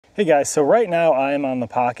Hey guys, so right now I am on the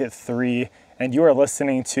Pocket 3 and you are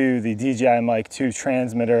listening to the DJI Mic 2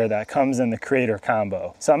 transmitter that comes in the Creator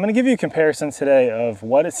combo. So I'm going to give you a comparison today of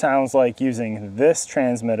what it sounds like using this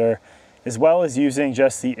transmitter as well as using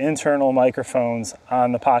just the internal microphones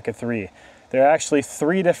on the Pocket 3. There are actually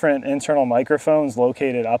 3 different internal microphones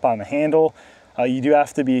located up on the handle. You do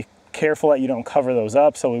have to be careful that you don't cover those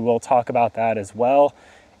up, so we will talk about that as well.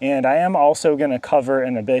 And I am also going to cover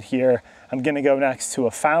in a bit here, I'm going to go next to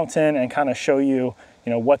a fountain and kind of show you,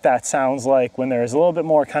 what that sounds like when there's a little bit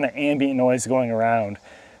more kind of ambient noise going around.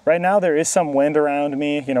 Right now there is some wind around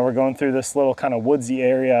me. We're going through this little kind of woodsy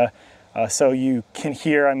area, so you can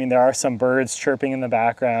hear, there are some birds chirping in the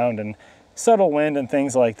background and subtle wind and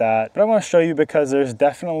things like that. But I want to show you because there's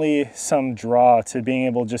definitely some draw to being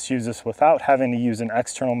able to just use this without having to use an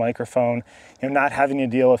external microphone, not having to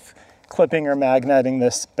deal with clipping or magneting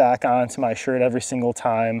this back onto my shirt every single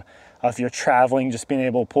time. If you're traveling, just being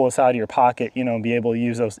able to pull this out of your pocket, and be able to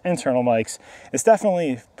use those internal mics, it's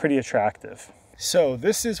definitely pretty attractive. So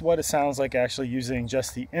this is what it sounds like actually using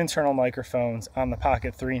just the internal microphones on the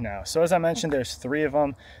Pocket 3 now. So as I mentioned, there's 3 of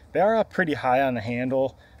them. They are up pretty high on the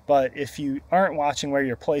handle, but if you aren't watching where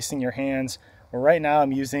you're placing your hands, well, right now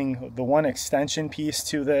I'm using the one extension piece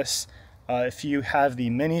to this. If you have the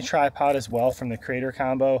mini tripod as well from the Creator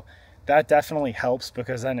combo, that definitely helps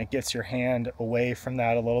because then it gets your hand away from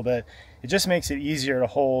that a little bit. It just makes it easier to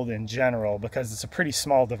hold in general because it's a pretty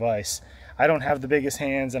small device. I don't have the biggest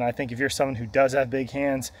hands, and I think if you're someone who does have big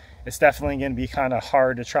hands, it's definitely going to be kind of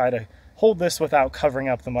hard to try to hold this without covering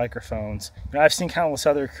up the microphones. I've seen countless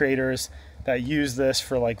other creators that use this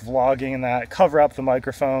for like vlogging and that, cover up the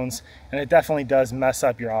microphones, and it definitely does mess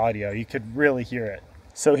up your audio. You could really hear it.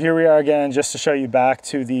 So here we are again, just to show you back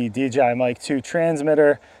to the DJI Mic 2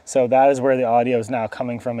 transmitter. So that is where the audio is now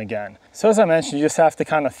coming from again. So as I mentioned, you just have to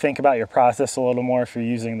kind of think about your process a little more if you're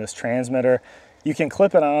using this transmitter. You can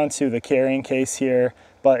clip it onto the carrying case here,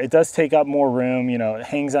 but it does take up more room. It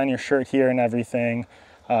hangs on your shirt here and everything.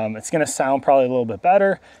 It's going to sound probably a little bit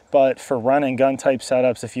better, but for run and gun type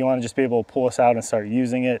setups, if you want to just be able to pull this out and start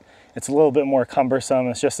using it, it's a little bit more cumbersome.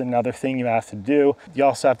 It's just another thing you have to do. You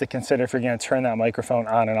also have to consider if you're going to turn that microphone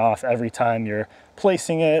on and off every time you're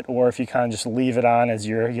placing it, or if you kind of just leave it on as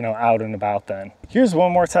you're out and about then. Here's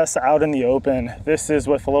one more test out in the open. This is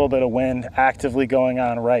with a little bit of wind actively going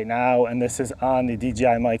on right now, and this is on the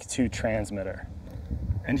DJI Mic 2 transmitter.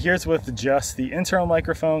 And here's with just the internal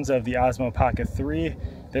microphones of the Osmo Pocket 3.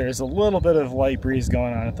 There's a little bit of light breeze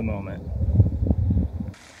going on at the moment.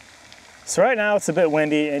 So right now it's a bit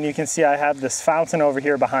windy, and you can see I have this fountain over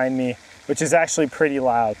here behind me, which is actually pretty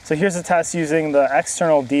loud. So here's a test using the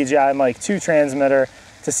external DJI Mic 2 transmitter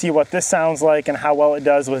to see what this sounds like and how well it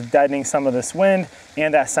does with deadening some of this wind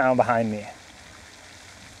and that sound behind me.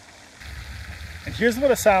 And here's what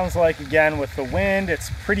it sounds like again with the wind. It's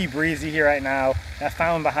pretty breezy here right now. That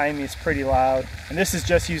fountain behind me is pretty loud. And this is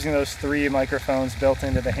just using those 3 microphones built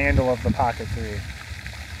into the handle of the Pocket 3.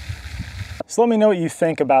 So let me know what you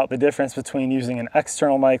think about the difference between using an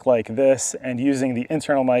external mic like this and using the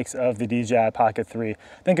internal mics of the DJI Pocket 3. I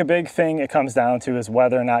think a big thing it comes down to is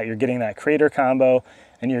whether or not you're getting that Creator combo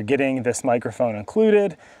and you're getting this microphone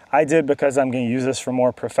included. I did because I'm going to use this for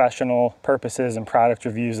more professional purposes and product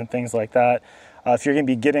reviews and things like that. If you're going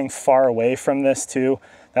to be getting far away from this too,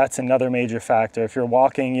 that's another major factor. If you're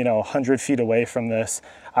walking, 100 feet away from this,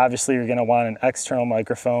 obviously you're going to want an external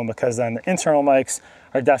microphone because then the internal mics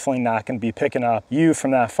are definitely not going to be picking up you from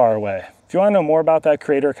that far away. If you want to know more about that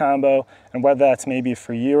Creator combo and whether that's maybe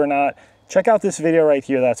for you or not, check out this video right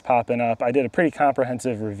here that's popping up. I did a pretty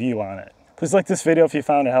comprehensive review on it. Please like this video if you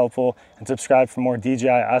found it helpful and subscribe for more DJI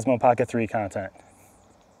Osmo Pocket 3 content.